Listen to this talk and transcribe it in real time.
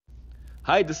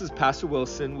Hi, this is Pastor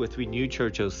Wilson with Renew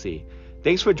Church OC.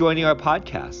 Thanks for joining our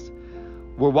podcast.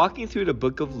 We're walking through the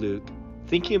book of Luke,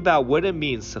 thinking about what it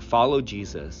means to follow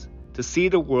Jesus, to see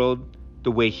the world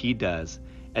the way he does,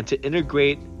 and to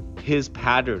integrate his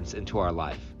patterns into our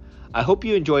life. I hope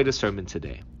you enjoyed the sermon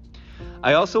today.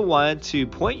 I also wanted to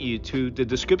point you to the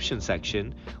description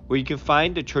section where you can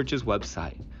find the church's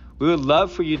website. We would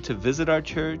love for you to visit our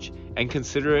church and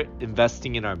consider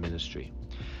investing in our ministry.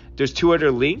 There's two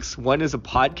other links. One is a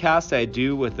podcast that I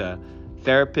do with a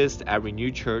therapist at Renew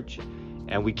Church,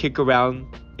 and we kick around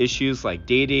issues like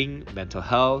dating, mental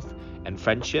health, and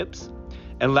friendships.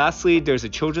 And lastly, there's a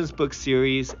children's book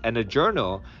series and a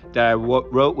journal that I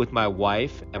wrote with my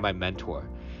wife and my mentor,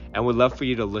 and would love for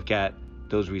you to look at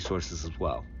those resources as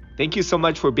well. Thank you so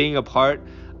much for being a part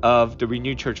of the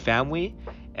Renew Church family,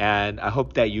 and I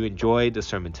hope that you enjoyed the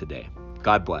sermon today.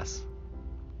 God bless.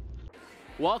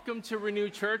 Welcome to Renew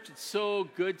Church. It's so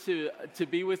good to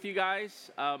be with you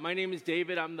guys. My name is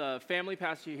David. I'm the family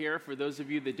pastor here, for those of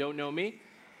you that don't know me.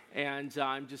 And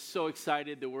I'm just so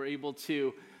excited that we're able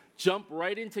to jump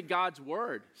right into God's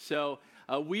Word. So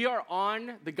we are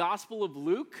on the Gospel of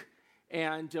Luke,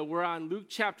 and we're on Luke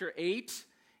chapter 8.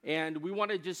 And we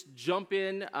want to just jump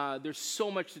in. There's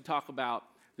so much to talk about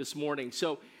this morning.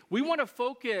 So we want to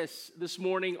focus this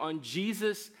morning on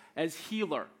Jesus as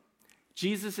healer.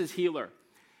 Jesus as healer.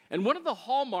 And one of the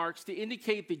hallmarks to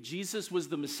indicate that Jesus was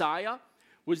the Messiah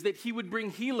was that he would bring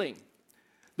healing.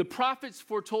 The prophets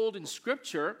foretold in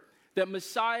Scripture that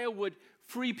Messiah would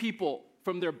free people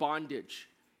from their bondage.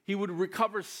 He would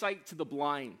recover sight to the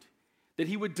blind, that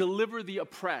he would deliver the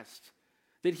oppressed,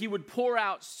 that he would pour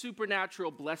out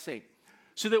supernatural blessing,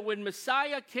 so that when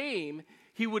Messiah came,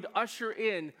 he would usher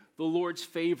in the Lord's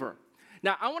favor.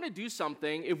 Now, I want to do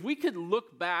something. If we could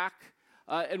look back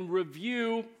and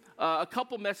review a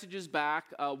couple messages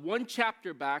back, one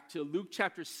chapter back to Luke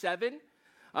chapter 7.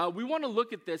 We want to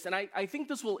look at this, and I think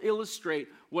this will illustrate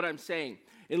what I'm saying.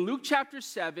 In Luke chapter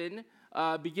 7,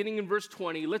 beginning in verse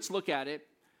 20, let's look at it.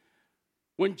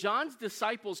 When John's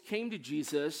disciples came to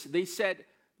Jesus, they said,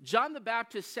 "John the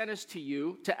Baptist sent us to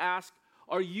you to ask,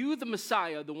 'Are you the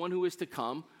Messiah, the one who is to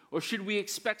come, or should we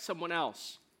expect someone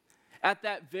else?' At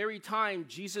that very time,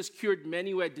 Jesus cured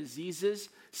many who had diseases,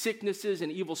 sicknesses,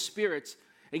 and evil spirits,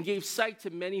 and gave sight to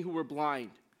many who were blind.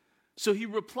 So he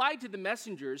replied to the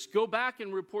messengers, 'Go back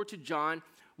and report to John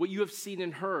what you have seen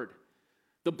and heard.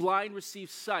 The blind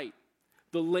receive sight,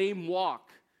 the lame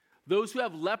walk, those who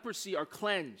have leprosy are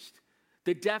cleansed,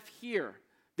 the deaf hear,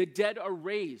 the dead are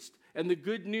raised, and the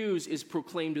good news is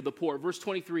proclaimed to the poor.'" Verse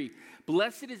 23,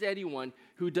 "Blessed is anyone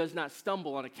who does not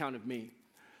stumble on account of me."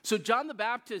 So John the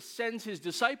Baptist sends his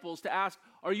disciples to ask,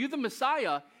 "Are you the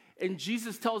Messiah?" And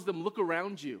Jesus tells them, "Look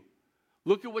around you.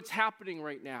 Look at what's happening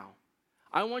right now.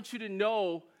 I want you to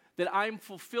know that I'm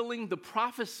fulfilling the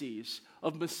prophecies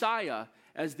of Messiah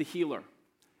as the healer."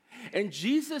 And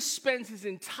Jesus spends his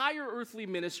entire earthly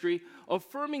ministry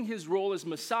affirming his role as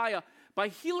Messiah by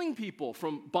healing people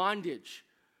from bondage,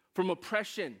 from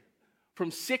oppression, from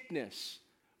sickness,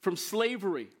 from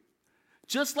slavery,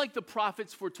 just like the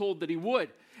prophets foretold that he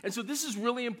would. And so this is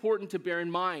really important to bear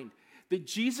in mind, that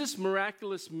Jesus'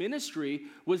 miraculous ministry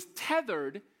was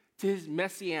tethered to his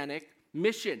messianic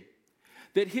mission,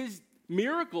 that his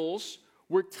miracles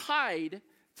were tied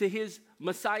to his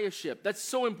messiahship. That's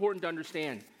so important to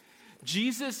understand.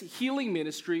 Jesus' healing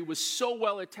ministry was so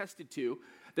well attested to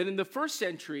that in the first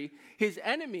century, his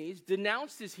enemies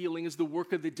denounced his healing as the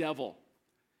work of the devil.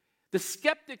 The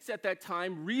skeptics at that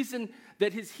time reasoned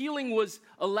that his healing was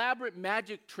elaborate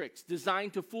magic tricks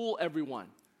designed to fool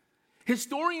everyone.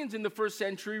 Historians in the first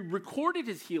century recorded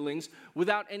his healings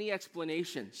without any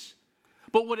explanations.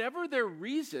 But whatever their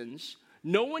reasons,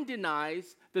 no one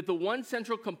denies that the one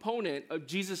central component of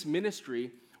Jesus'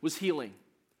 ministry was healing.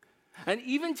 And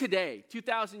even today,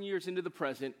 2,000 years into the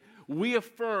present, we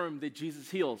affirm that Jesus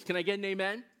heals. Can I get an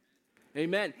amen?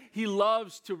 Amen. He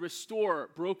loves to restore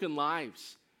broken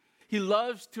lives. He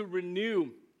loves to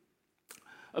renew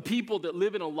a people that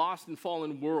live in a lost and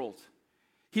fallen world.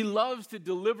 He loves to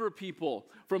deliver people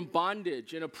from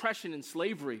bondage and oppression and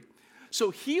slavery.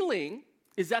 So healing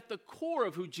is at the core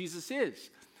of who Jesus is.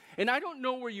 And I don't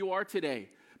know where you are today,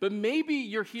 but maybe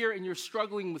you're here and you're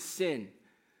struggling with sin,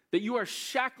 that you are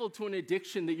shackled to an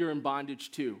addiction that you're in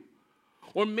bondage to.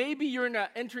 Or maybe you're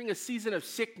entering a season of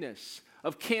sickness,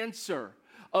 of cancer,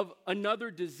 of another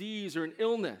disease or an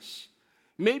illness.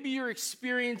 Maybe you're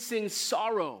experiencing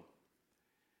sorrow,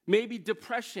 maybe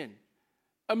depression,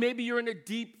 or maybe you're in a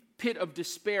deep pit of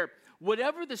despair.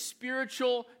 Whatever the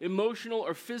spiritual, emotional,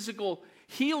 or physical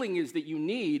healing is that you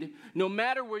need, no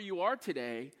matter where you are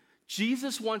today,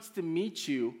 Jesus wants to meet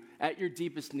you at your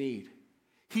deepest need.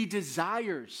 He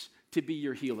desires to be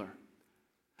your healer.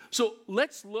 So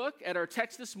let's look at our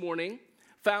text this morning,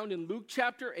 found in Luke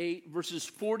chapter 8, verses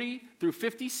 40 through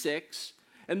 56.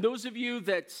 And those of you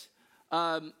that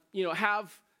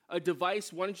have a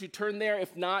device, why don't you turn there?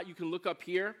 If not, you can look up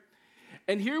here.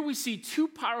 And here we see two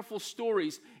powerful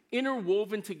stories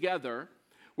interwoven together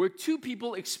where two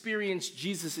people experience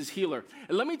Jesus as healer.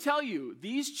 And let me tell you,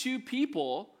 these two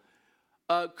people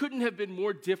couldn't have been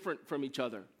more different from each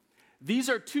other. These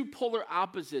are two polar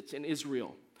opposites in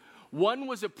Israel. One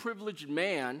was a privileged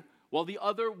man, while the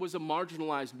other was a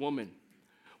marginalized woman.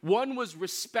 One was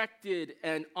respected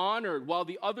and honored, while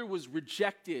the other was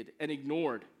rejected and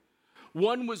ignored.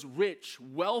 One was rich,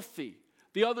 wealthy.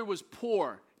 The other was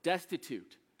poor,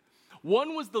 destitute.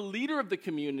 One was the leader of the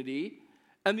community,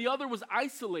 and the other was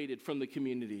isolated from the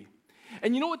community.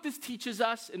 And you know what this teaches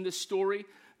us in this story?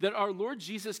 That our Lord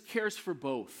Jesus cares for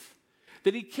both.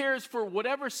 That he cares for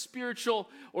whatever spiritual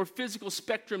or physical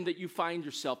spectrum that you find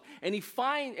yourself. And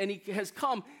he has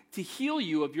come to heal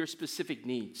you of your specific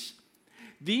needs.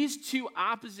 These two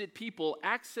opposite people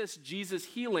access Jesus'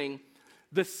 healing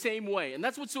the same way. And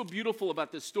that's what's so beautiful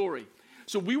about this story.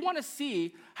 So we want to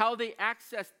see how they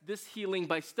access this healing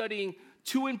by studying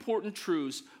two important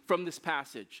truths from this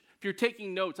passage. If you're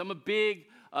taking notes, I'm a big,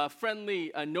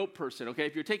 friendly note person, okay?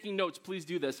 If you're taking notes, please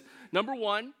do this. Number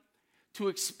one, to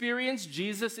experience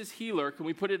Jesus as healer, can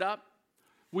we put it up?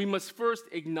 We must first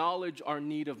acknowledge our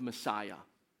need of Messiah.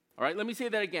 All right, let me say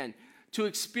that again. To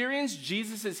experience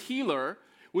Jesus as healer,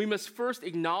 we must first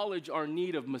acknowledge our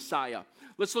need of Messiah.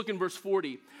 Let's look in verse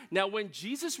 40. Now, when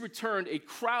Jesus returned, a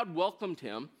crowd welcomed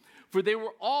him, for they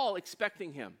were all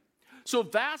expecting him. So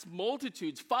vast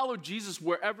multitudes followed Jesus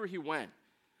wherever he went.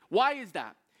 Why is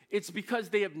that? It's because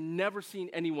they have never seen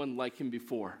anyone like him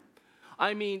before.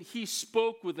 I mean, he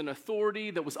spoke with an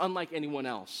authority that was unlike anyone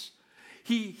else.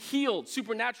 He healed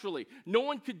supernaturally. No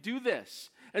one could do this.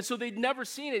 And so they'd never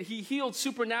seen it. He healed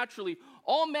supernaturally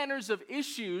all manners of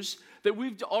issues that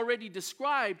we've already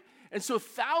described. And so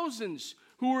thousands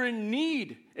who were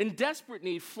in desperate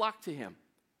need, flocked to him.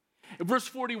 In verse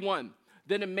 41,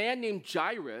 then a man named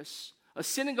Jairus, a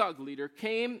synagogue leader,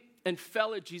 came and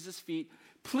fell at Jesus' feet,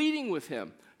 pleading with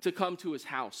him to come to his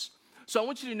house. So I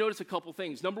want you to notice a couple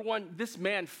things. Number one, this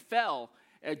man fell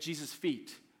at Jesus'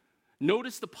 feet.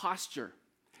 Notice the posture.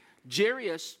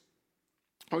 Jairus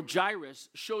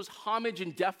shows homage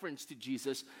and deference to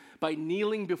Jesus by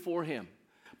kneeling before him,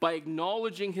 by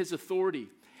acknowledging his authority.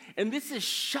 And this is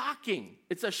shocking.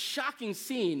 It's a shocking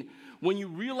scene when you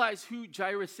realize who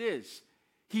Jairus is.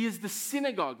 He is the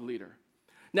synagogue leader.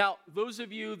 Now, those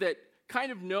of you that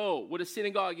kind of know what a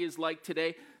synagogue is like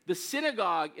today, the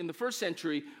synagogue in the first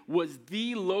century was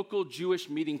the local Jewish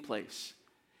meeting place.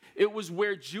 It was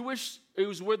where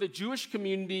the Jewish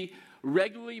community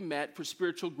regularly met for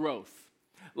spiritual growth.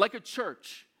 Like a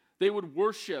church, they would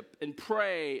worship and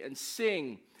pray and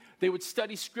sing. They would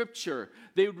study scripture.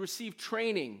 They would receive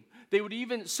training. They would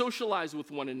even socialize with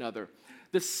one another.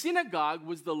 The synagogue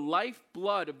was the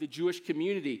lifeblood of the Jewish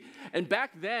community. And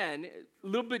back then, a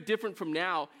little bit different from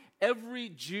now, every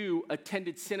Jew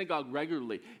attended synagogue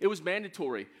regularly. It was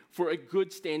mandatory for a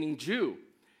good standing Jew.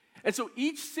 And so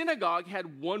each synagogue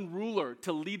had one ruler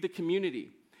to lead the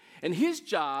community. And his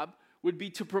job would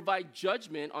be to provide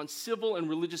judgment on civil and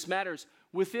religious matters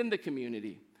within the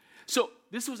community. So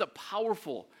this was a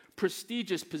powerful,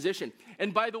 prestigious position.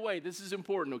 And by the way, this is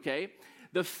important, okay?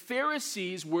 The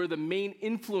Pharisees were the main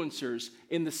influencers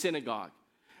in the synagogue.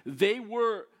 They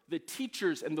were the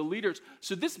teachers and the leaders.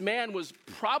 So this man was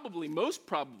most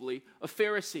probably, a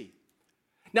Pharisee.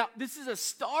 Now, this is a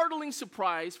startling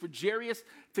surprise for Jairus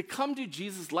to come to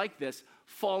Jesus like this,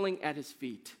 falling at his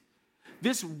feet.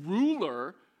 This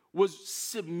ruler was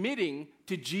submitting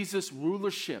to Jesus'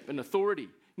 rulership and authority. You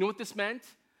know what this meant?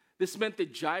 This meant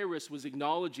that Jairus was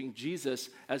acknowledging Jesus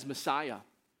as Messiah.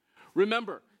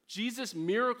 Remember, Jesus'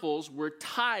 miracles were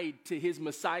tied to his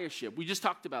messiahship. We just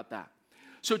talked about that.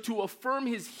 So to affirm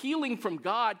his healing from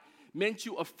God meant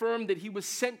to affirm that he was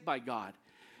sent by God.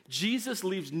 Jesus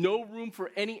leaves no room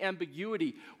for any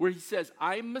ambiguity where he says,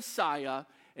 I'm Messiah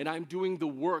and I'm doing the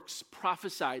works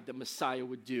prophesied that Messiah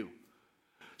would do.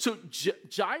 So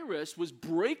Jairus was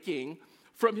breaking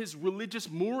from his religious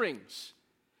moorings.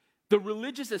 The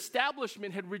religious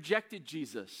establishment had rejected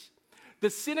Jesus. The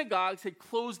synagogues had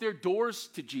closed their doors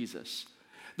to Jesus.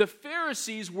 The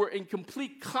Pharisees were in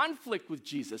complete conflict with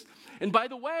Jesus. And by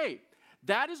the way,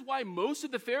 that is why most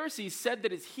of the Pharisees said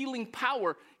that his healing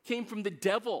power came from the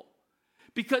devil,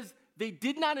 because they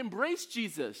did not embrace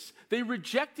Jesus. They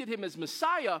rejected him as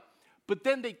Messiah, but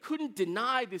then they couldn't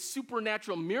deny the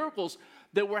supernatural miracles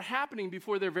that were happening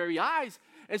before their very eyes.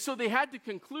 And so they had to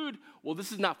conclude, well,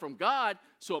 this is not from God,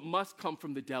 so it must come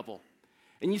from the devil.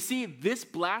 And you see, this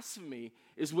blasphemy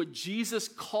is what Jesus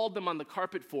called them on the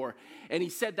carpet for. And he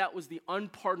said that was the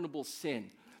unpardonable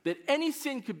sin, that any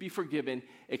sin could be forgiven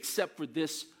except for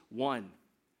this one.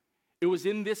 It was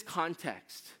in this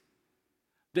context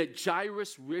that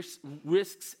Jairus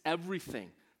risks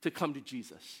everything to come to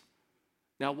Jesus.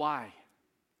 Now, why?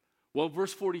 Well,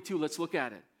 verse 42, let's look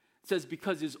at it. It says,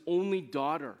 because his only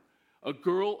daughter, a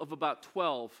girl of about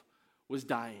 12, was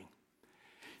dying.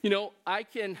 You know, I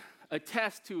can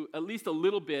attest to at least a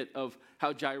little bit of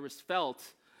how Jairus felt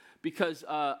because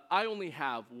I only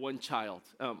have one child.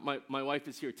 My wife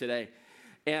is here today,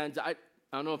 and I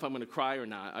don't know if I'm going to cry or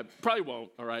not. I probably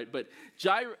won't, all right? But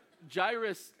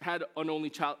Jairus had an only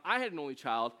child. I had an only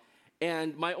child,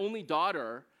 and my only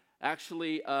daughter,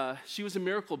 actually, she was a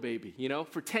miracle baby, you know?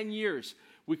 For 10 years,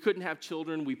 we couldn't have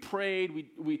children. We prayed.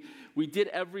 We did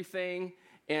everything.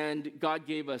 And God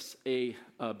gave us a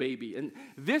baby. And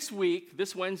this week,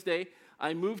 this Wednesday,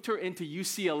 I moved her into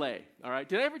UCLA, all right?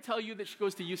 Did I ever tell you that she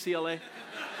goes to UCLA?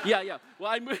 Yeah.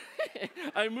 Well,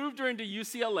 I moved her into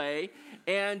UCLA,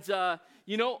 and,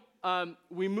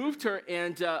 we moved her,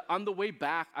 and on the way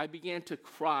back, I began to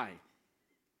cry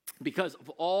because of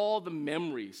all the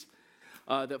memories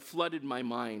that flooded my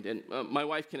mind, and my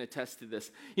wife can attest to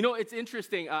this. You know, it's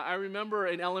interesting. I remember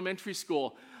in elementary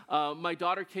school, my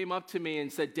daughter came up to me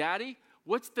and said, "Daddy,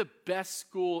 what's the best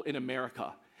school in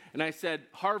America?" And I said,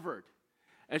 "Harvard."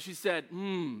 And she said,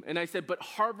 And I said, "But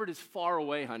Harvard is far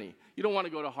away, honey. You don't want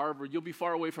to go to Harvard. You'll be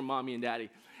far away from Mommy and Daddy."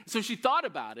 So she thought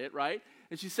about it, right?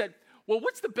 And she said, "Well,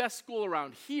 what's the best school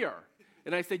around here?"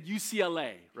 And I said,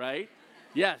 "UCLA," right?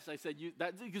 Yes, I said,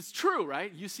 that is true,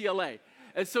 right? UCLA.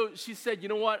 And so she said, "You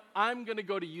know what? I'm going to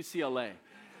go to UCLA."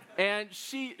 And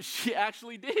she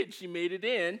actually did. She made it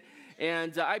in.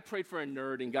 And I prayed for a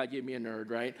nerd, and God gave me a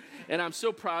nerd, right? And I'm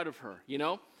so proud of her, you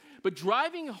know? But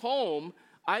driving home,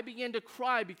 I began to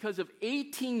cry because of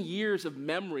 18 years of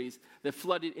memories that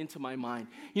flooded into my mind.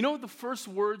 You know, the first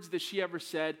words that she ever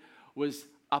said was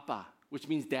 "Appa," which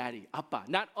means daddy. Appa.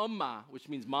 Not Amma, which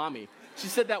means mommy. She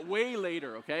said that way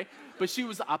later, okay? But she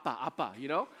was Appa, you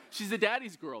know? She's a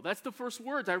daddy's girl. That's the first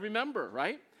words I remember,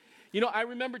 right? You know, I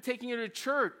remember taking her to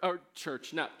Chuck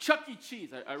E. Cheese.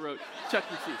 I wrote Chuck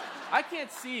E. Cheese. I can't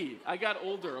see. I got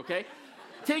older, okay?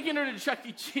 Taking her to Chuck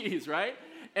E. Cheese, right?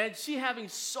 And she having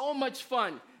so much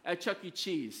fun at Chuck E.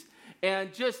 Cheese.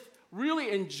 And just really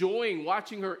enjoying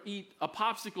watching her eat a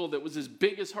popsicle that was as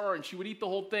big as her. And she would eat the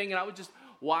whole thing, and I would just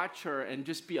watch her and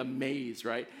just be amazed,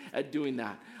 right, at doing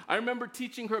that. I remember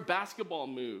teaching her basketball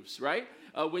moves, right?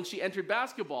 When she entered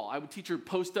basketball, I would teach her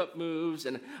post-up moves,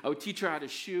 and I would teach her how to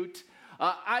shoot.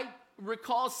 I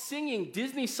recall singing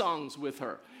Disney songs with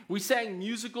her. We sang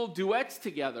musical duets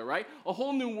together, right? A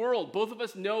Whole New World. Both of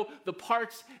us know the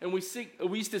parts, and we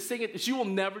used to sing it. She will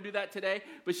never do that today,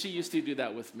 but she used to do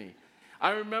that with me.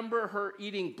 I remember her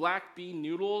eating black bean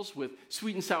noodles with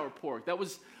sweet and sour pork. That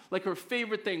was like her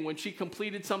favorite thing. When she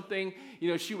completed something, you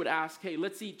know, she would ask, "Hey,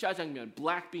 let's eat jjajangmyeon,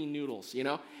 black bean noodles," you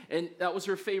know? And that was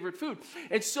her favorite food.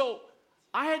 And so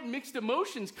I had mixed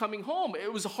emotions coming home.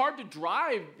 It was hard to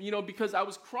drive, you know, because I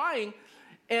was crying.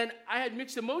 And I had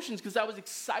mixed emotions because I was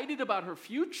excited about her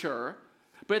future.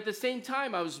 But at the same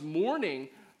time, I was mourning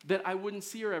that I wouldn't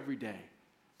see her every day.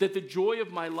 That the joy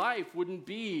of my life wouldn't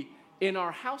be in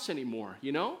our house anymore,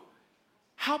 you know?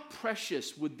 How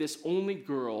precious would this only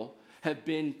girl have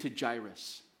been to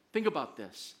Jairus? Think about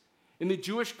this. In the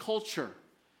Jewish culture,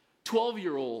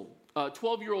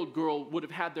 12-year-old girl would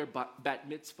have had their bat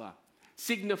mitzvah,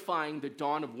 signifying the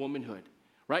dawn of womanhood,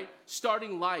 right?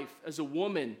 Starting life as a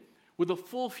woman with a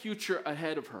full future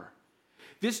ahead of her.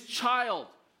 This child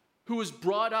who was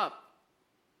brought up,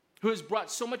 who has brought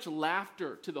so much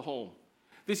laughter to the home,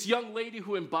 this young lady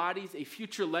who embodies a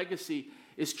future legacy,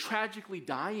 is tragically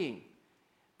dying.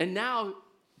 And now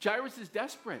Jairus is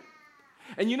desperate.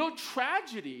 And you know,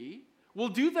 tragedy will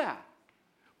do that.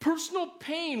 Personal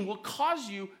pain will cause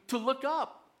you to look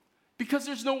up because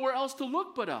there's nowhere else to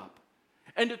look but up,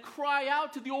 and to cry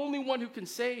out to the only one who can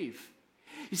save.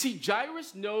 You see,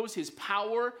 Jairus knows his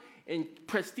power and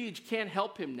prestige can't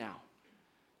help him now.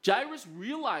 Jairus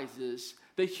realizes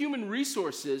that human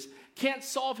resources can't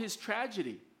solve his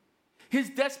tragedy. His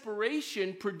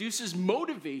desperation produces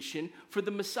motivation for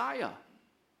the Messiah.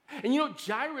 And you know,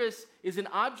 Jairus is an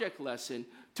object lesson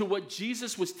to what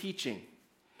Jesus was teaching.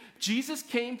 Jesus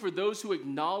came for those who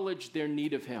acknowledge their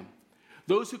need of him,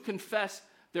 those who confess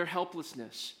their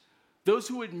helplessness, those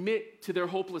who admit to their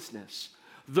hopelessness,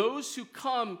 those who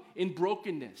come in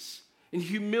brokenness, in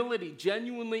humility,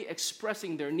 genuinely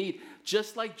expressing their need,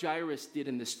 just like Jairus did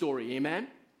in this story. Amen?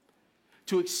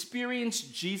 To experience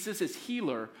Jesus as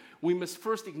healer, we must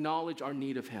first acknowledge our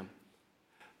need of him.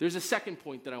 There's a second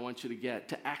point that I want you to get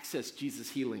to access Jesus'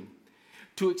 healing.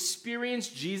 To experience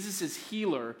Jesus as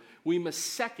healer, we must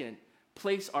second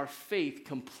place our faith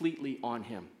completely on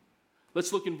him.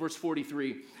 Let's look in verse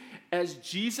 43. As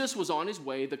Jesus was on his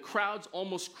way, the crowds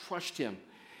almost crushed him.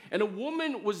 And a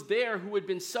woman was there who had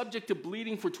been subject to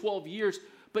bleeding for 12 years,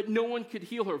 but no one could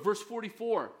heal her. Verse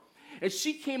 44. And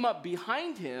she came up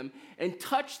behind him and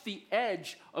touched the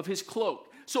edge of his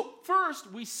cloak. So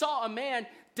first, we saw a man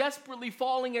desperately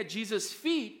falling at Jesus'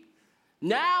 feet.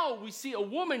 Now we see a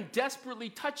woman desperately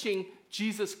touching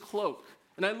Jesus' cloak.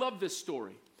 And I love this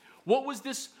story. What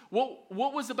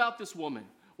was about this woman?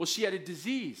 Well, she had a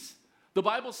disease. The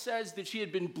Bible says that she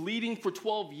had been bleeding for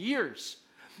 12 years.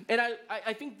 And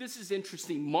I think this is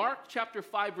interesting. Mark chapter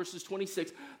 5, verses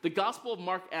 26, the Gospel of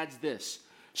Mark adds this.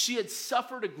 She had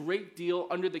suffered a great deal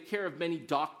under the care of many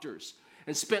doctors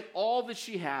and spent all that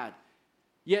she had.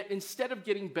 Yet instead of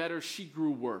getting better, she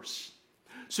grew worse.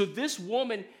 So this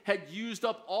woman had used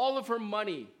up all of her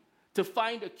money to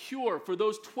find a cure. For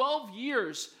those 12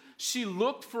 years, she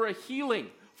looked for a healing,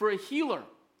 for a healer,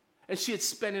 and she had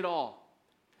spent it all.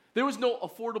 There was no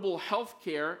affordable health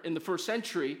care in the first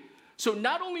century. So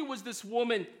not only was this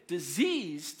woman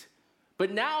diseased,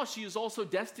 but now she is also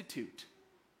destitute.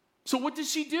 So what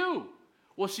does she do?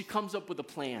 Well, she comes up with a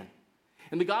plan.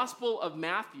 In the Gospel of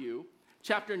Matthew,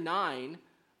 chapter 9,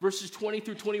 verses 20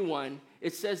 through 21,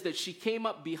 it says that she came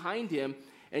up behind him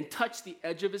and touched the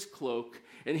edge of his cloak.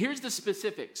 And here's the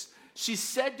specifics. She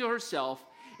said to herself,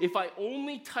 if I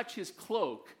only touch his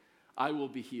cloak, I will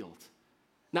be healed.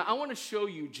 Now, I want to show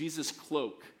you Jesus'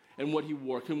 cloak and what he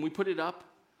wore. Can we put it up?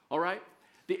 All right?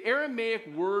 The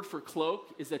Aramaic word for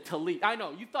cloak is a talit. I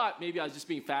know, you thought maybe I was just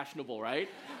being fashionable, right?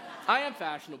 I am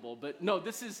fashionable, but no,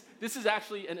 this is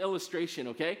actually an illustration,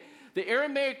 okay? The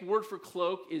Aramaic word for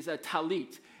cloak is a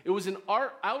talit. It was an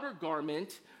outer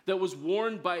garment that was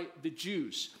worn by the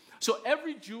Jews. So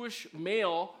every Jewish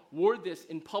male wore this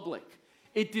in public.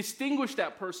 It distinguished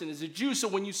that person as a Jew. So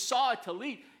when you saw a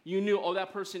talit, you knew, oh,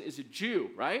 that person is a Jew,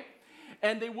 right?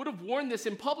 And they would have worn this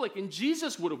in public, and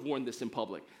Jesus would have worn this in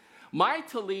public. My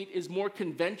talit is more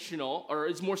conventional, or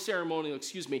is more ceremonial,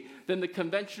 than the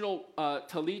conventional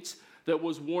talits that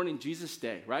was worn in Jesus'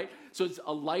 day, right? So it's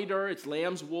a lighter, it's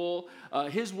lamb's wool.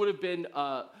 His would have been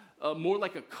more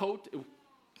like a coat.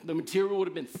 The material would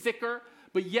have been thicker,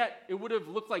 but yet it would have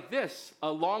looked like this, a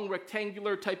long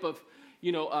rectangular type of,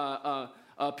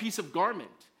 piece of garment.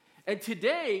 And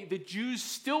today, the Jews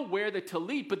still wear the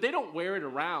talit, but they don't wear it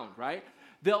around, right?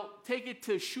 They'll take it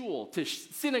to shul, to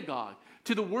synagogue,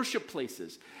 to the worship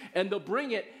places, and they'll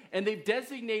bring it, and they've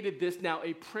designated this now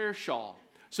a prayer shawl.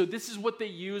 So this is what they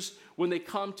use when they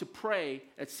come to pray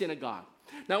at synagogue.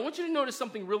 Now, I want you to notice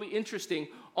something really interesting.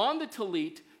 On the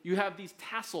talit, you have these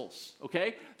tassels,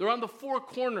 okay? They're on the four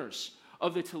corners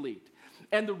of the talit.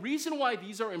 And the reason why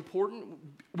these are important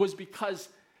was because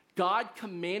God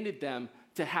commanded them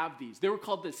to have these. They were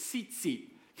called the tzitzit.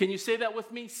 Can you say that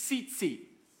with me? Tzitzit.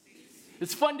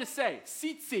 It's fun to say.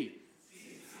 Tzitzit.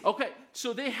 Okay,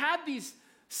 so they had these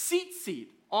tzitzit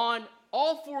on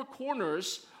all four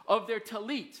corners of their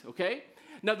talit, okay?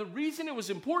 Now, the reason it was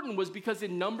important was because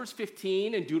in Numbers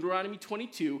 15 and Deuteronomy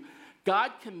 22,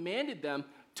 God commanded them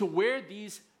to wear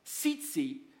these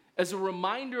tzitzit as a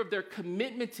reminder of their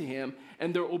commitment to him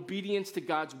and their obedience to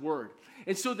God's word.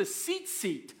 And so the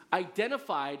tzitzit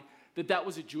identified that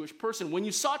was a Jewish person. When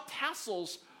you saw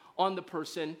tassels on the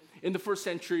person in the first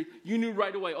century, you knew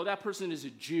right away, oh, that person is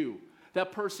a Jew.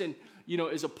 That person,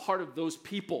 is a part of those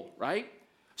people, right?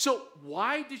 So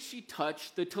why did she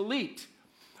touch the talit?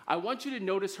 I want you to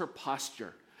notice her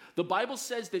posture. The Bible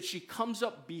says that she comes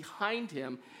up behind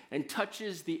him and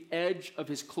touches the edge of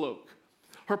his cloak.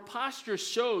 Her posture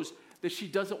shows that she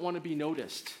doesn't want to be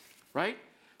noticed, right?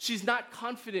 She's not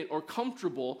confident or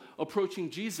comfortable approaching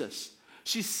Jesus.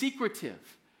 She's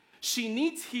secretive. She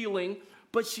needs healing,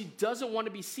 but she doesn't want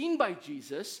to be seen by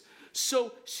Jesus.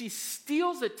 So she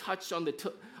steals a touch on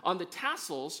the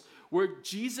tassels where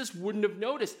Jesus wouldn't have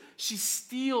noticed. She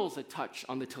steals a touch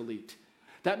on the talit.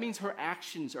 That means her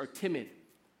actions are timid.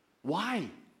 Why?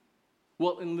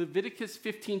 Well, in Leviticus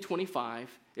 15:25,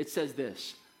 it says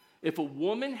this. If a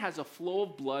woman has a flow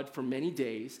of blood for many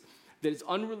days that is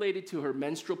unrelated to her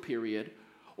menstrual period,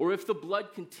 or if the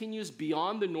blood continues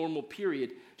beyond the normal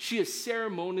period, she is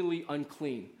ceremonially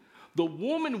unclean. The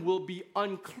woman will be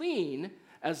unclean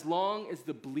as long as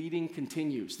the bleeding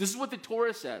continues. This is what the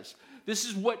Torah says. This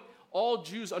is what all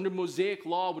Jews under Mosaic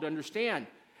law would understand.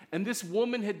 and this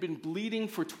woman had been bleeding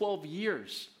for 12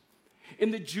 years.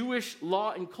 In the Jewish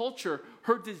law and culture,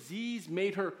 her disease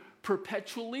made her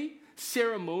perpetually,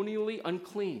 ceremonially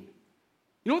unclean.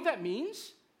 You know what that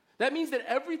means? That means that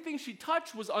everything she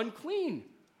touched was unclean.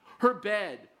 Her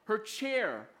bed, her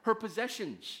chair, her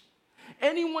possessions.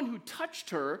 Anyone who touched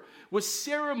her was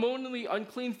ceremonially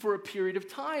unclean for a period of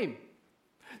time.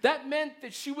 That meant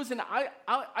that she was an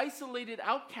isolated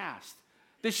outcast,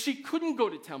 that she couldn't go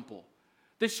to temple,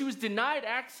 that she was denied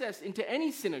access into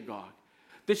any synagogue,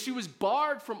 that she was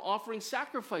barred from offering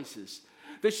sacrifices,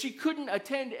 that she couldn't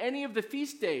attend any of the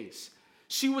feast days.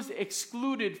 She was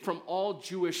excluded from all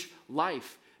Jewish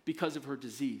life because of her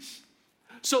disease.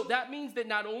 So that means that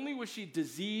not only was she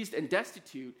diseased and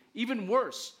destitute, even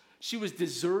worse, she was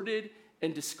deserted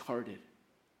and discarded.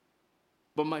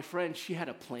 But my friend, she had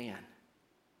a plan.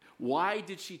 Why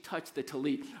did she touch the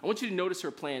tallit? I want you to notice her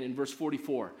plan in verse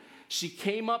 44. She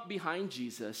came up behind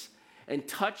Jesus and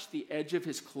touched the edge of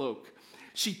his cloak.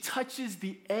 She touches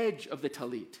the edge of the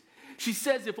tallit. She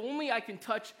says, if only I can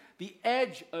touch the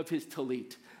edge of his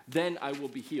tallit, then I will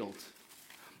be healed.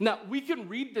 Now, we can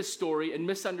read this story and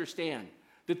misunderstand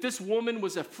that this woman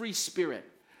was a free spirit,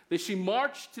 that she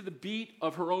marched to the beat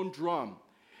of her own drum,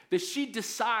 that she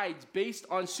decides based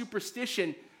on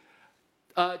superstition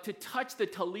to touch the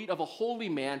tallit of a holy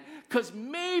man, because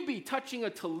maybe touching a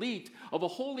tallit of a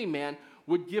holy man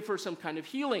would give her some kind of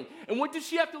healing. And what does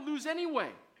she have to lose anyway?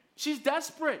 She's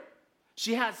desperate.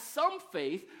 She has some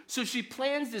faith, so she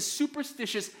plans this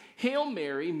superstitious Hail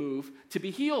Mary move to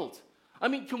be healed. I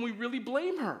mean, can we really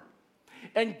blame her?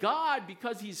 And God,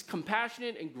 because he's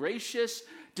compassionate and gracious,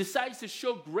 decides to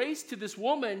show grace to this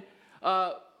woman,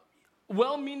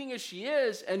 well-meaning as she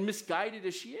is and misguided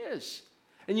as she is.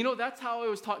 And you know, that's how I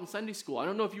was taught in Sunday school. I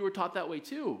don't know if you were taught that way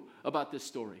too about this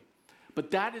story.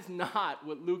 But that is not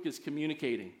what Luke is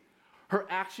communicating. Her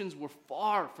actions were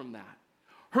far from that.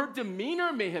 Her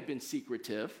demeanor may have been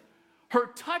secretive. Her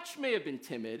touch may have been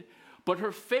timid. But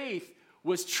her faith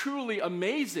was truly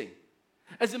amazing.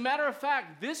 As a matter of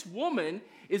fact, this woman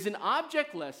is an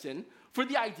object lesson for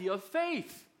the idea of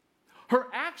faith. Her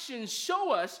actions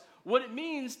show us what it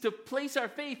means to place our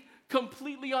faith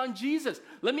completely on Jesus.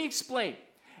 Let me explain.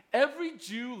 Every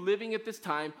Jew living at this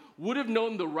time would have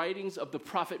known the writings of the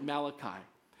prophet Malachi.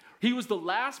 He was the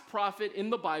last prophet in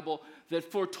the Bible that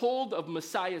foretold of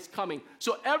Messiah's coming.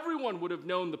 So everyone would have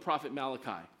known the prophet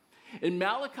Malachi. In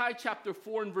Malachi chapter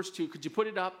 4 and verse 2, could you put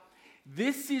it up?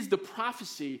 This is the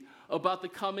prophecy about the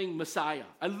coming Messiah.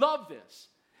 I love this.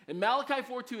 In Malachi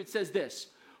 4:2, it says this,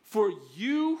 "For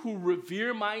you who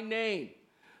revere my name,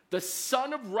 the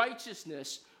Son of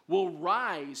Righteousness will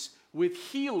rise with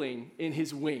healing in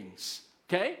his wings."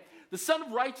 Okay? The Son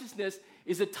of Righteousness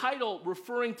is a title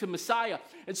referring to Messiah.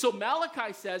 And so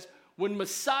Malachi says, when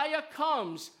Messiah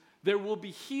comes, there will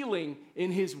be healing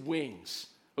in his wings.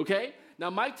 Okay? Now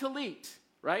my tallit,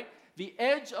 right? The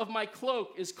edge of my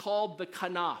cloak is called the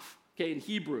kanaf, okay, in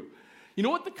Hebrew. You know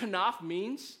what the kanaf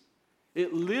means?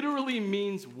 It literally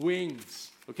means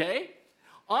wings, okay?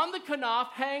 On the kanaf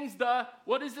hangs the,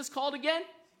 what is this called again?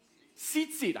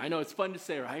 Tzitzit. I know, it's fun to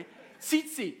say, right?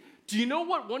 Tzitzit. Do you know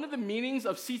what one of the meanings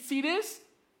of tzitzit is?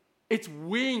 It's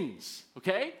wings,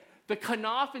 okay? The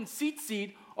kanaf and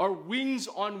tzitzit are wings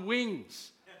on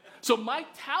wings. So my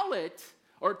talit,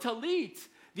 or talit,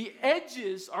 the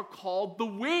edges are called the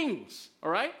wings, all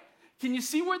right? Can you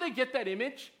see where they get that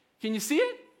image? Can you see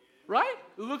it? Right?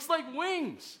 It looks like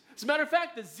wings. As a matter of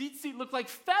fact, the tzitzit look like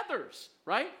feathers,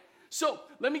 right? So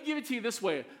let me give it to you this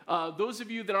way. Those of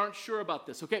you that aren't sure about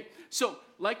this, okay? So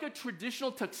like a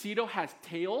traditional tuxedo has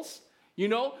tails, you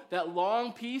know, that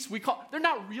long piece, they're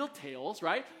not real tails,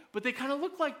 right? But they kind of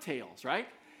look like tails, right?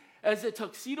 As a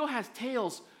tuxedo has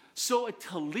tails, so a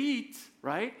tallit,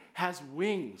 right, has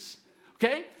wings.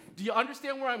 Okay? Do you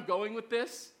understand where I'm going with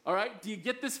this? All right? Do you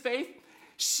get this faith?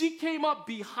 She came up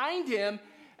behind him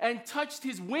and touched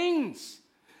his wings.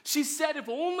 She said, if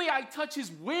only I touch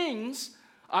his wings,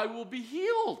 I will be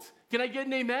healed. Can I get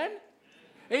an amen?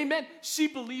 Amen. She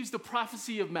believes the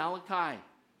prophecy of Malachi.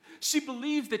 She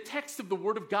believes the text of the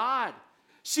Word of God.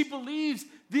 She believes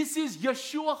this is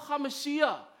Yeshua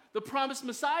HaMashiach, the promised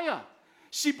Messiah.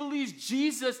 She believes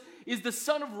Jesus is the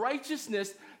Son of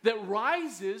Righteousness that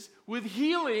rises with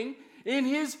healing in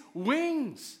his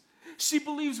wings. She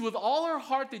believes with all her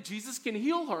heart that Jesus can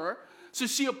heal her, so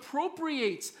she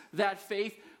appropriates that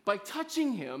faith by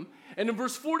touching him. And in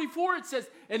verse 44 it says,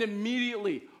 and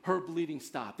immediately her bleeding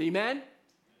stopped. Amen?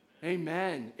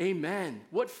 Amen. Amen.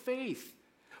 What faith?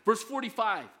 Verse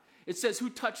 45, it says, who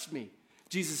touched me?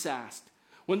 Jesus asked.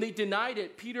 When they denied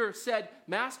it, Peter said,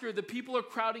 Master, the people are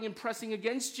crowding and pressing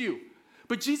against you.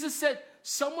 But Jesus said,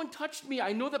 someone touched me.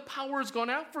 I know that power has gone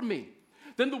out from me.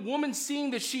 Then the woman,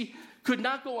 seeing that she could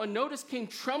not go unnoticed, came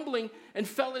trembling and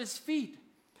fell at his feet.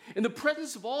 In the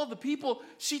presence of all the people,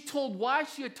 she told why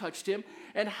she had touched him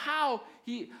and how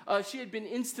she had been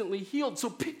instantly healed. So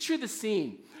picture the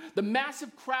scene. The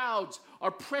massive crowds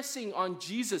are pressing on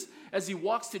Jesus as he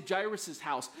walks to Jairus'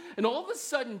 house. And all of a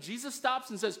sudden, Jesus stops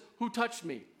and says, "Who touched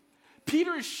me?"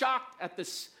 Peter is shocked at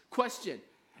this question.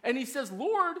 And he says,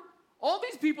 "Lord, all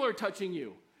these people are touching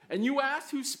you. And you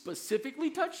asked who specifically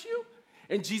touched you?"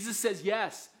 And Jesus says,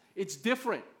 "Yes, it's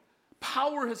different.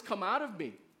 Power has come out of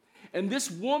me. And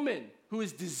this woman who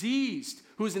is diseased,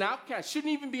 who is an outcast,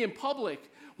 shouldn't even be in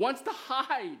public, wants to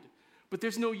hide, but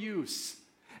there's no use."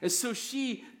 And so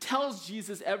she tells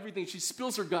Jesus everything. She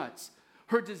spills her guts,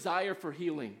 her desire for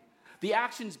healing, the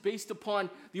actions based upon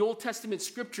the Old Testament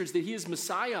scriptures that he is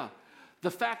Messiah, the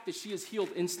fact that she is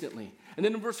healed instantly. And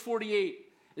then in verse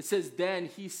 48, it says, then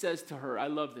he says to her, I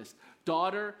love this,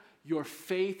 "Daughter, your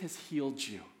faith has healed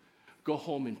you. Go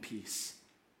home in peace."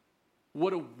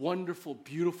 What a wonderful,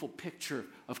 beautiful picture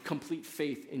of complete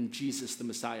faith in Jesus, the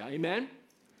Messiah. Amen?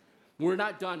 We're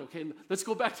not done, okay? Let's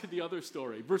go back to the other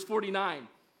story. Verse 49.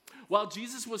 While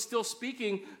Jesus was still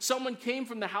speaking, someone came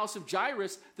from the house of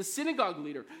Jairus, the synagogue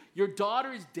leader. "Your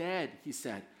daughter is dead," he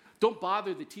said. "Don't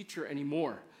bother the teacher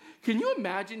anymore." Can you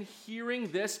imagine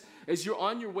hearing this as you're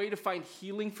on your way to find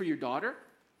healing for your daughter?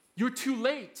 You're too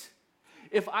late.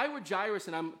 If I were Jairus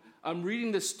and I'm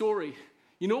reading this story,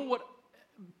 you know what?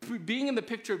 Being in the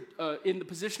picture, in the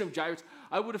position of Jairus,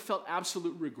 I would have felt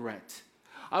absolute regret.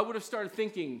 I would have started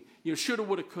thinking, shoulda,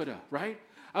 woulda, coulda, right?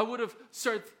 I would have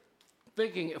started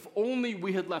thinking, if only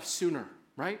we had left sooner,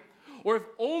 right? Or if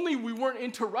only we weren't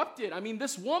interrupted. I mean,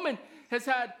 this woman has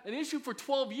had an issue for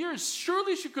 12 years.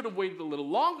 Surely she could have waited a little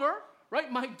longer, right?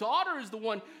 My daughter is the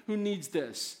one who needs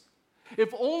this.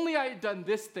 If only I had done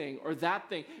this thing or that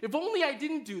thing. If only I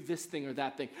didn't do this thing or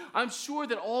that thing. I'm sure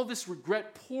that all this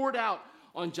regret poured out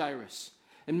on Jairus.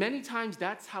 And many times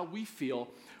that's how we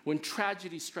feel when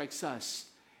tragedy strikes us.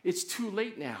 It's too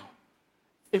late now.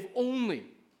 If only.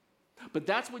 But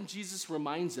that's when Jesus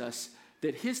reminds us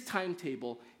that his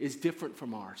timetable is different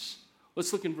from ours.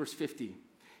 Let's look in verse 50.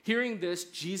 Hearing this,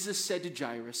 Jesus said to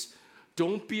Jairus,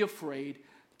 "Don't be afraid,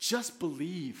 just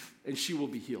believe, and she will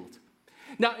be healed."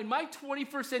 Now, in my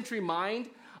 21st century mind,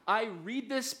 I read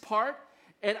this part,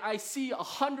 and I see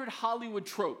 100 Hollywood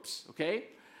tropes, okay?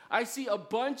 I see a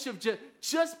bunch of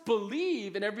just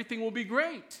believe, and everything will be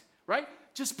great, right?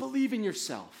 Just believe in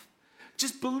yourself.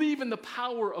 Just believe in the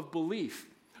power of belief.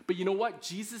 But you know what?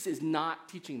 Jesus is not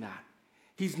teaching that.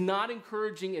 He's not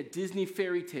encouraging a Disney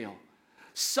fairy tale.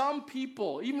 Some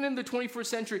people, even in the 21st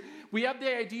century, we have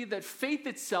the idea that faith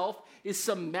itself is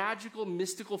some magical,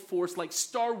 mystical force like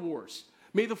Star Wars.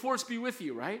 May the force be with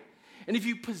you, right? And if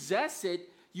you possess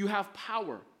it, you have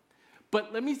power.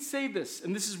 But let me say this,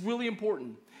 and this is really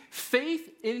important.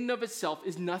 Faith in and of itself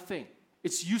is nothing.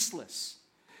 It's useless.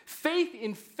 Faith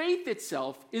in faith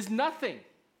itself is nothing.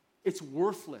 It's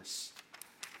worthless.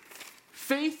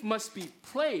 Faith must be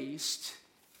placed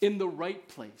in the right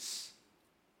place.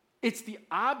 It's the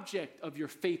object of your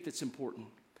faith that's important.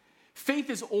 Faith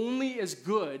is only as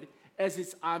good as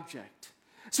its object.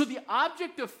 So the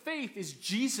object of faith is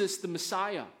Jesus, the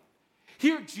Messiah.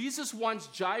 Here, Jesus wants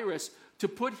Jairus to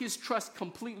put his trust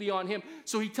completely on him.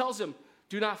 So he tells him,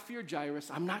 "Do not fear, Jairus.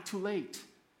 I'm not too late.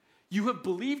 You have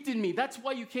believed in me. That's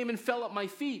why you came and fell at my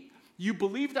feet. You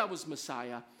believed I was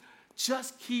Messiah.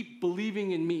 Just keep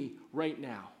believing in me right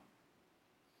now."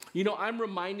 I'm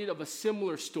reminded of a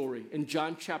similar story in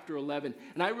John chapter 11,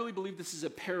 and I really believe this is a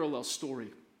parallel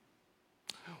story,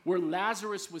 where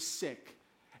Lazarus was sick,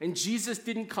 and Jesus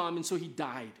didn't come, and so he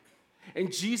died.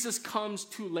 And Jesus comes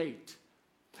too late.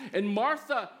 And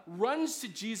Martha runs to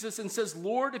Jesus and says,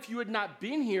 "Lord, if you had not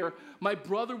been here, my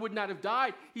brother would not have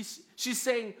died." She's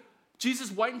saying,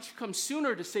 "Jesus, why didn't you come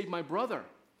sooner to save my brother?"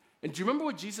 And do you remember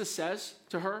what Jesus says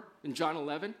to her in John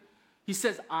 11? He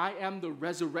says, "I am the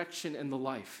resurrection and the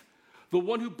life. The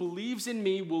one who believes in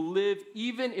me will live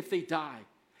even if they die."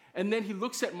 And then he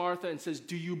looks at Martha and says,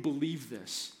 "Do you believe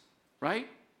this?" Right?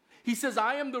 He says,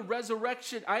 "I am the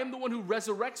resurrection. I am the one who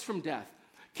resurrects from death.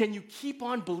 Can you keep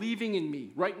on believing in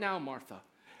me right now, Martha?"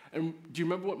 And do you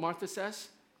remember what Martha says?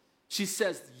 She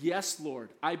says, "Yes, Lord,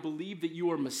 I believe that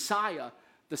you are Messiah,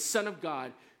 the Son of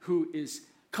God, who is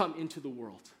come into the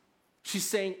world." She's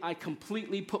saying, "I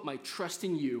completely put my trust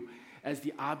in you as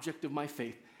the object of my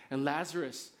faith." And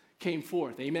Lazarus came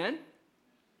forth. Amen?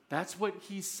 That's what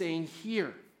he's saying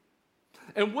here.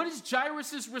 And what is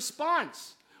Jairus'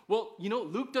 response? Well,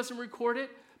 Luke doesn't record it,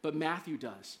 but Matthew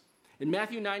does. In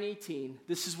Matthew 9:18,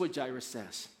 this is what Jairus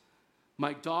says.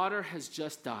 My daughter has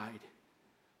just died,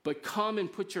 but come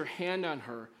and put your hand on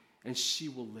her, and she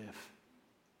will live."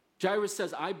 Jairus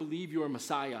says, "I believe you are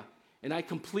Messiah, and I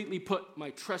completely put my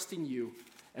trust in you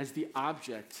as the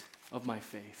object of my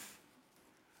faith."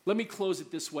 Let me close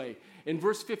it this way. In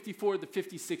verse 54 to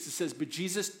 56, it says, "But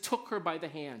Jesus took her by the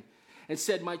hand and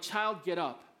said, 'My child, get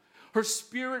up.' Her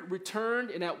spirit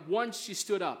returned, and at once she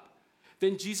stood up.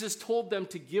 Then Jesus told them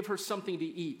to give her something to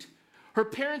eat. Her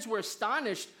parents were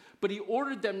astonished, but he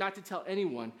ordered them not to tell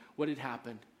anyone what had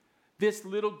happened." This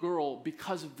little girl,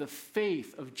 because of the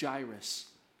faith of Jairus,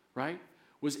 right,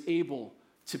 was able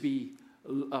to be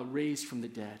raised from the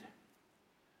dead.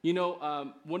 You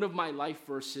know, one of my life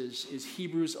verses is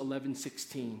Hebrews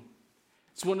 11:16.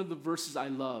 It's one of the verses I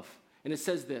love. And it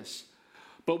says this,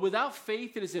 "But without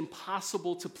faith it is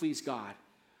impossible to please God.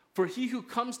 For he who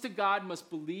comes to God must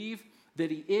believe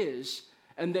that he is,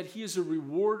 and that he is a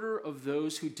rewarder of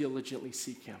those who diligently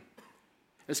seek him."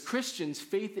 As Christians,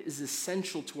 faith is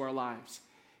essential to our lives.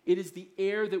 It is the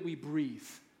air that we breathe.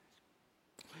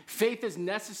 Faith is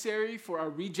necessary for our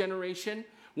regeneration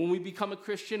when we become a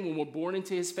Christian, when we're born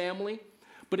into his family,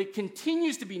 but it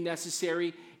continues to be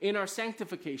necessary in our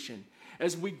sanctification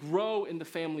as we grow in the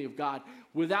family of God.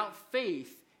 Without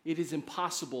faith, it is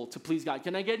impossible to please God.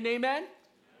 Can I get an amen?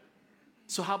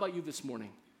 So how about you this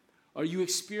morning? Are you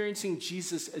experiencing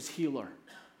Jesus as healer?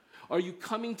 Are you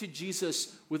coming to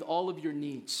Jesus with all of your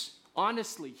needs,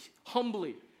 honestly,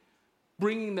 humbly,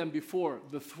 bringing them before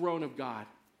the throne of God?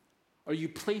 Are you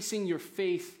placing your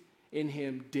faith in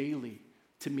him daily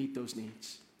to meet those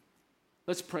needs?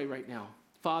 Let's pray right now.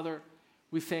 Father,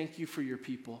 we thank you for your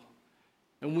people.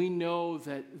 And we know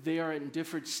that they are in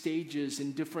different stages,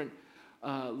 in different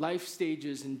life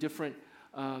stages, in different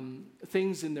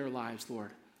things in their lives,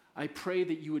 Lord. I pray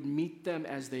that you would meet them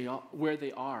as they are, where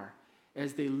they are,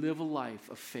 as they live a life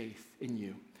of faith in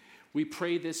you. We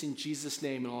pray this in Jesus'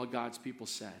 name, and all God's people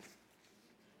said.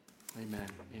 Amen.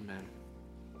 Amen.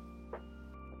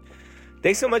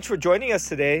 Thanks so much for joining us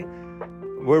today.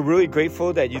 We're really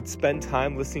grateful that you'd spend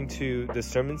time listening to the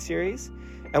sermon series.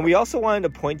 And we also wanted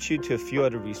to point you to a few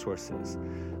other resources.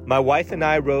 My wife and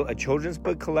I wrote a children's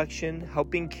book collection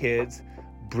helping kids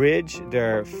bridge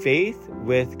their faith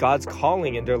with God's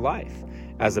calling in their life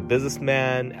as a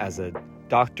businessman, as a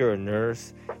doctor or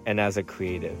nurse, and as a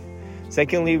creative.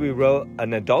 Secondly, we wrote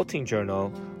an adulting journal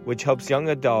which helps young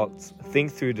adults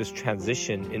think through this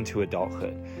transition into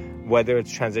adulthood, whether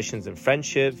it's transitions in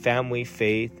friendship, family,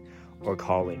 faith, or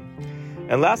calling.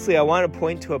 And lastly, I want to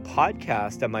point to a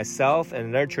podcast that myself and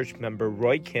another church member,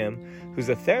 Roy Kim, who's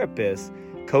a therapist,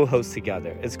 co-host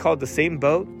together. It's called The Same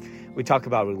Boat. We talk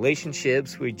about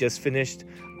relationships. We just finished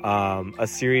a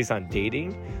series on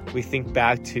dating. We think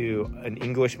back to an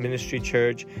English ministry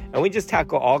church, and we just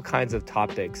tackle all kinds of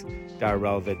topics that are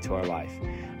relevant to our life.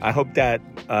 I hope that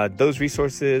those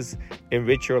resources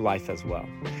enrich your life as well.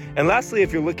 And lastly,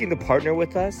 if you're looking to partner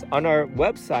with us, on our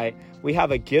website, we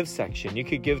have a give section. You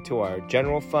could give to our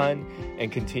general fund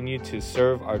and continue to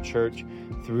serve our church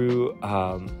through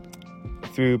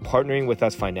partnering with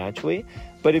us financially.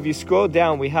 But if you scroll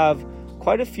down, we have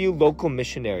quite a few local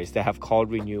missionaries that have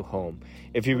called Renew home.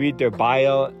 If you read their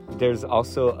bio, there's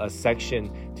also a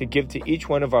section to give to each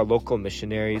one of our local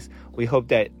missionaries. We hope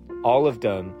that all of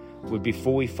them would be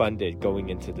fully funded going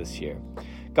into this year.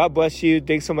 God bless you.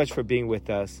 Thanks so much for being with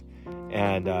us,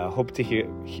 and hope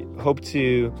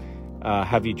to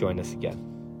have you join us again.